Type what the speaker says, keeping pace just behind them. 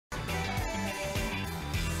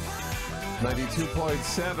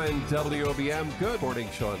92.7 WOBM. Good morning,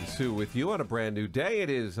 Sean Sue with you on a brand new day. It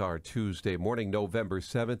is our Tuesday morning, November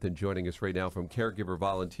 7th, and joining us right now from Caregiver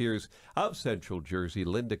Volunteers of Central Jersey,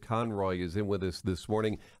 Linda Conroy is in with us this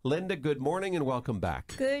morning. Linda, good morning and welcome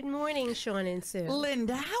back. Good morning, Sean and Sue.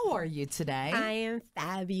 Linda, how are you today? I am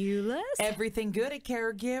fabulous. Everything good at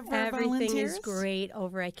Caregiver Everything Volunteers? is great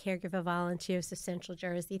over at Caregiver Volunteers of Central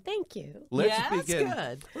Jersey. Thank you. That's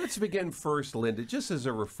good. Let's begin first, Linda, just as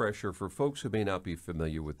a refresher for folks who may not be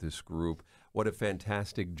familiar with this group, what a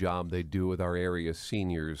fantastic job they do with our area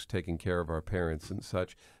seniors, taking care of our parents and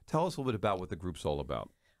such. Tell us a little bit about what the group's all about.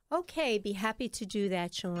 Okay, be happy to do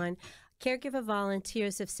that, Sean. Caregiver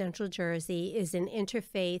Volunteers of Central Jersey is an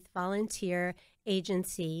interfaith volunteer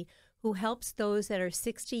agency who helps those that are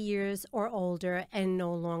 60 years or older and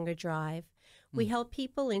no longer drive. We help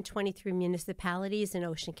people in 23 municipalities in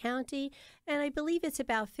Ocean County, and I believe it's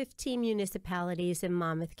about 15 municipalities in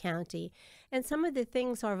Monmouth County. And some of the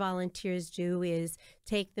things our volunteers do is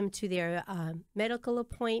take them to their medical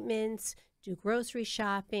appointments, do grocery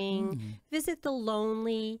shopping, visit the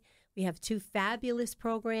lonely. We have two fabulous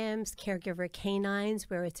programs, Caregiver Canines,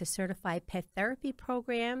 where it's a certified pet therapy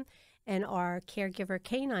program, and our Caregiver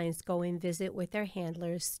Canines go and visit with their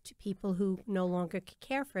handlers to people who no longer can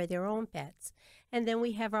care for their own pets. And then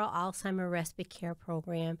we have our Alzheimer respite care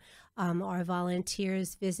program. Our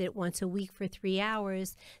volunteers visit once a week for 3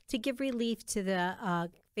 hours to give relief to the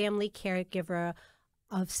family caregiver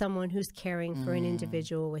of someone who's caring for an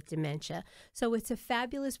individual with dementia. So it's a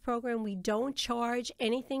fabulous program. We don't charge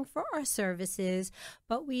anything for our services,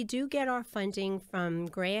 but we do get our funding from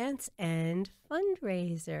grants and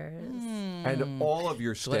fundraisers. And all of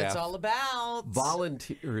your That's what it's staff, all about.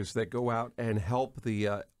 volunteers that go out and help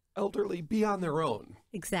the elderly be on their own,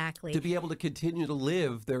 Exactly. to be able to continue to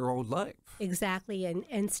live their own life. Exactly.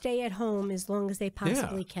 And stay at home as long as they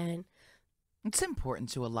possibly can. It's important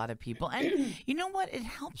to a lot of people. And you know what? It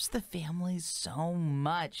helps the families so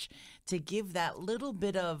much to give that little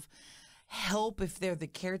bit of help if they're the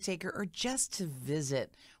caretaker, or just to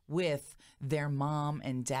visit with their mom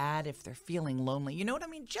and dad if they're feeling lonely. You know what I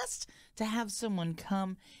mean? Just to have someone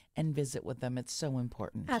come and visit with them. It's so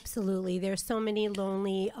important. Absolutely. There's so many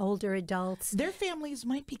lonely older adults. Their families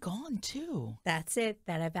might be gone too. That's it,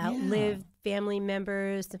 that have outlived family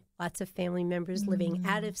members, lots of family members living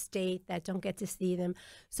out of state that don't get to see them.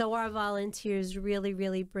 So our volunteers really,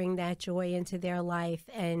 really bring that joy into their life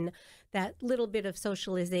and that little bit of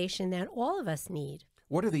socialization that all of us need.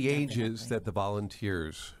 What are the ages that the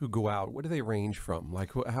volunteers who go out, what do they range from?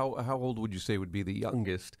 Like, how old would you say would be the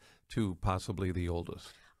youngest to possibly the oldest?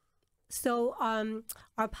 So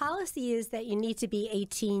our policy is that you need to be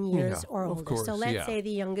 18 years or older. of course, so let's say the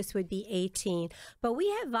youngest would be 18. But we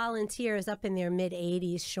have volunteers up in their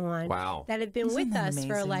mid-80s, Sean, that have been Isn't with that us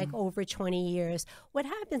for amazing? like over 20 years. What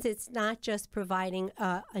happens, it's not just providing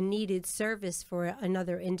a needed service for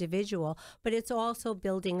another individual, but it's also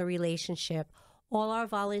building a relationship. All our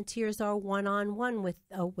volunteers are one-on-one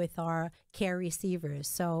with our care receivers.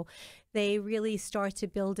 So they really start to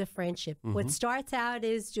build a friendship. What starts out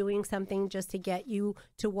is doing something just to get you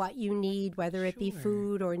to what you need, whether it be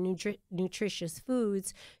food or nutritious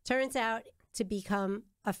foods, turns out to become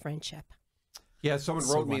a friendship. Yeah, someone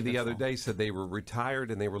So wrote me the other wonderful. day, said they were retired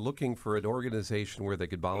and they were looking for an organization where they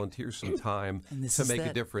could volunteer some time this to is make a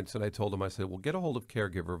it. difference. And I told them, I said, well, get a hold of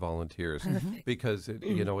Caregiver Volunteers because,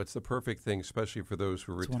 it's the perfect thing, especially for those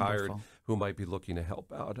who are retired wonderful. who might be looking to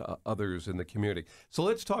help out others in the community. So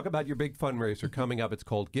let's talk about your big fundraiser coming up. It's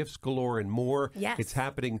called Gifts Galore and More. Yes. It's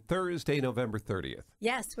happening Thursday, November 30th.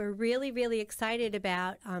 Yes, we're really, really excited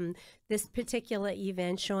about this particular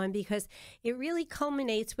event, Sean, because it really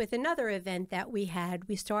culminates with another event that we had.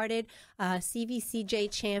 We started a CVCJ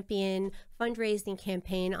Champion fundraising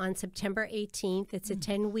campaign on September 18th. It's a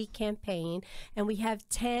 10-week campaign, and we have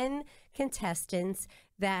 10 contestants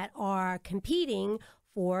that are competing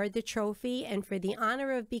for the trophy and for the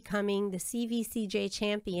honor of becoming the CVCJ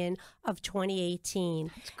champion of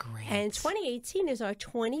 2018. That's great. And 2018 is our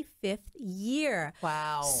 25th year.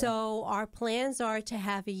 Wow. So our plans are to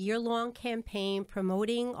have a year-long campaign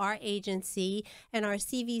promoting our agency, and our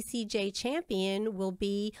CVCJ champion will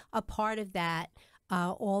be a part of that.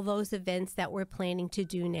 All those events that we're planning to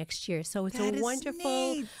do next year. So it's That a is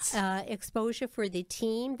wonderful neat. exposure for the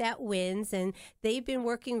team that wins. And they've been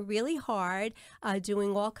working really hard,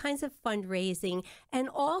 doing all kinds of fundraising and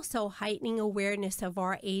also heightening awareness of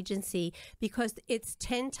our agency, because it's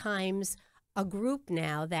 10 times a group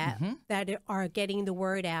now that are getting the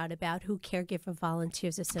word out about who Caregiver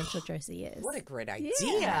Volunteers of Central Jersey is. What a great idea.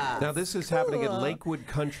 Yeah. Now, this is happening at Lakewood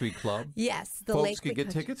Country Club. Yes, the Folks Lakewood can get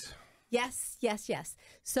Country- tickets? Yes, yes, yes.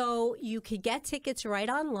 So you could get tickets right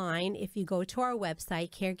online if you go to our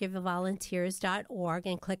website, caregivervolunteers.org,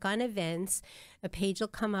 and click on events. A page will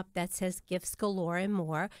come up that says Gifts Galore and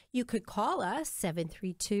more. You could call us,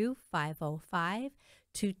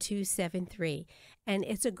 732-505-2273. And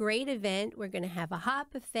it's a great event. We're going to have a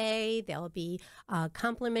hot buffet. There'll be a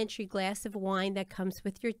complimentary glass of wine that comes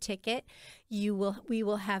with your ticket. We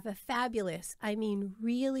will have a fabulous,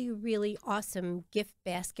 really, really awesome gift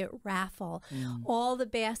basket raffle. All the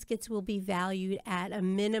baskets will be valued at a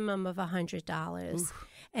minimum of $100.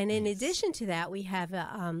 And in addition to that, we have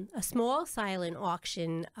a small silent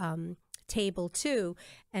auction table too,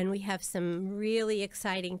 and we have some really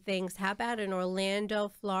exciting things. How about an Orlando,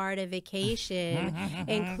 Florida vacation,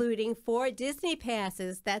 including 4 Disney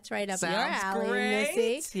passes? That's right up your alley,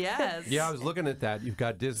 Missy. Yes. Yeah, I was looking at that. You've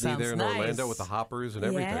got Disney there in Orlando with the hoppers and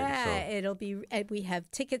everything. Yeah, it'll be. We have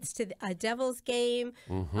tickets to a Devils game,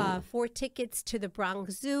 4 tickets to the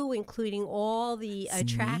Bronx Zoo, including all the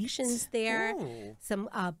attractions there. Ooh. Some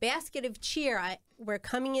basket of cheer. We're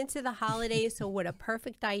coming into the holidays, so what a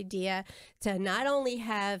perfect idea to not only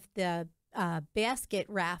have the basket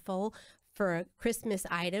raffle for Christmas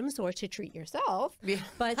items or to treat yourself,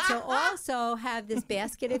 but to also have this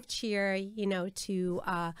basket of cheer,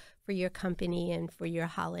 for your company and for your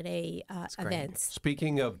holiday events.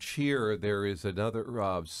 Speaking of cheer, there is another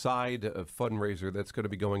side fundraiser that's going to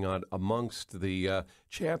be going on amongst the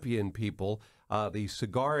champion people, the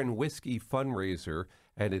Cigar and Whiskey fundraiser.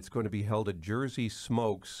 And it's going to be held at Jersey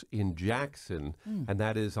Smokes in Jackson. And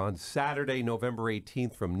that is on Saturday, November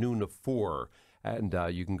 18th from noon to 4. And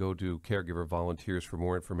you can go to Caregiver Volunteers for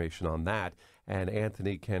more information on that. And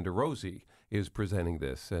Anthony Canderosi is presenting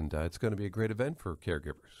this. And it's going to be a great event for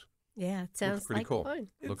caregivers. Yeah, it sounds pretty like cool. fun.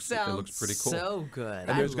 It looks pretty cool. So good.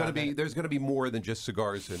 And there's going to be more than just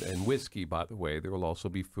cigars and whiskey, by the way. There will also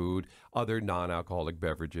be food, other non-alcoholic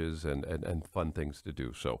beverages, and fun things to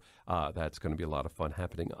do. So that's going to be a lot of fun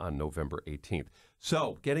happening on November 18th.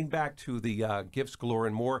 So getting back to the Gifts Galore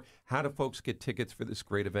and more, how do folks get tickets for this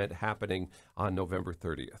great event happening on November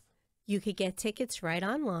 30th? You could get tickets right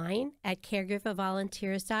online at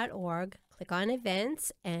caregivervolunteers.org. Click on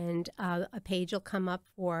events, and a page will come up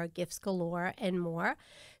for Gifts Galore and more.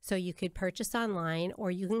 So you could purchase online, or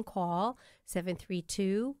you can call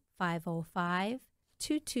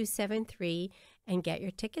 732-505-2273 and get your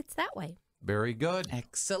tickets that way. Very good.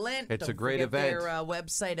 Excellent. It's Don't a great forget event. Their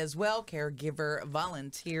website as well,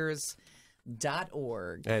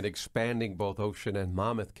 caregivervolunteers.org. And expanding both Ocean and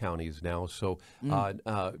Monmouth counties now. So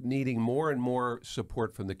needing more and more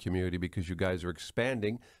support from the community because you guys are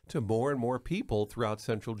expanding to more and more people throughout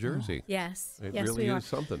Central Jersey. Yes. It yes, really we is are.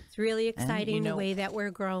 something. It's really exciting the way that we're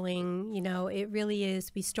growing. It really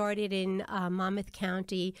is. We started in Monmouth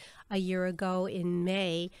County a year ago in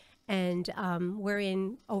May. And we're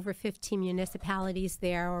in over 15 municipalities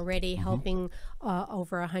there already, helping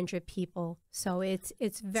over 100 people. So it's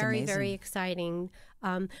very, very exciting.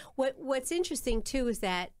 What's interesting, too, is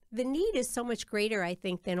that the need is so much greater, I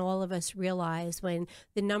think, than all of us realize when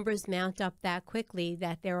the numbers mount up that quickly,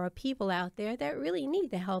 that there are people out there that really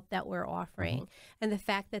need the help that we're offering. And the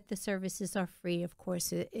fact that the services are free, of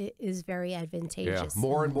course, is very advantageous. Yeah,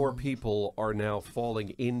 more and more people are now falling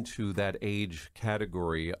into that age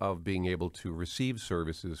category of being able to receive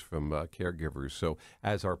services from caregivers. So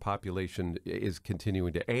as our population is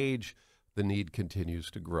continuing to age, the need continues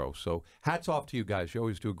to grow. So hats off to you guys. You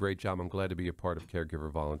always do a great job. I'm glad to be a part of Caregiver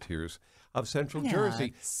Volunteers of Central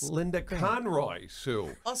Jersey. Linda Conroy,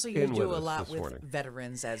 Sue. Also, you do a lot with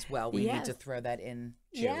veterans as well. We need to throw that in,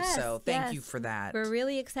 too. So thank you for that. We're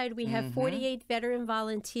really excited. We have 48 veteran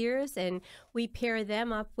volunteers, and we pair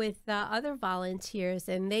them up with other volunteers,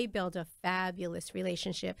 and they build a fabulous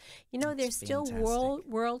relationship. There's still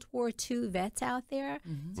World War II vets out there.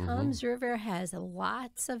 Toms River has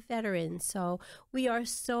lots of veterans, so we are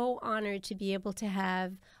so honored to be able to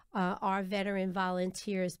have our veteran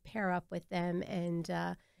volunteers pair up with them and,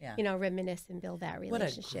 reminisce and build that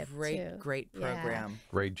relationship. What a great program. Yeah.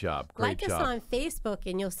 Great job. Great job. Like us on Facebook,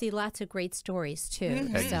 and you'll see lots of great stories, too.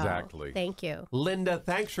 Exactly. So, thank you. Linda,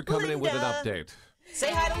 thanks for coming in with an update.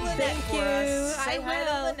 Say hi to Lynette Thank you. Say hi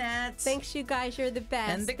to Lynette. Thanks, you guys. You're the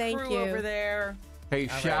best. And the Thank crew you. over there. Hey,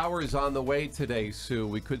 showers on the way today, Sue.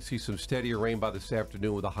 We could see some steadier rain by this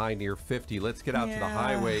afternoon with a high near 50. Let's get out to the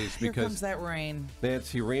highways Here because comes that rain.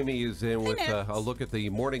 Nancy Remy is in with a look at the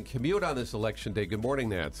morning commute on this election day. Good morning,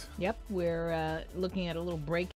 Nance. Yep, we're looking at a little break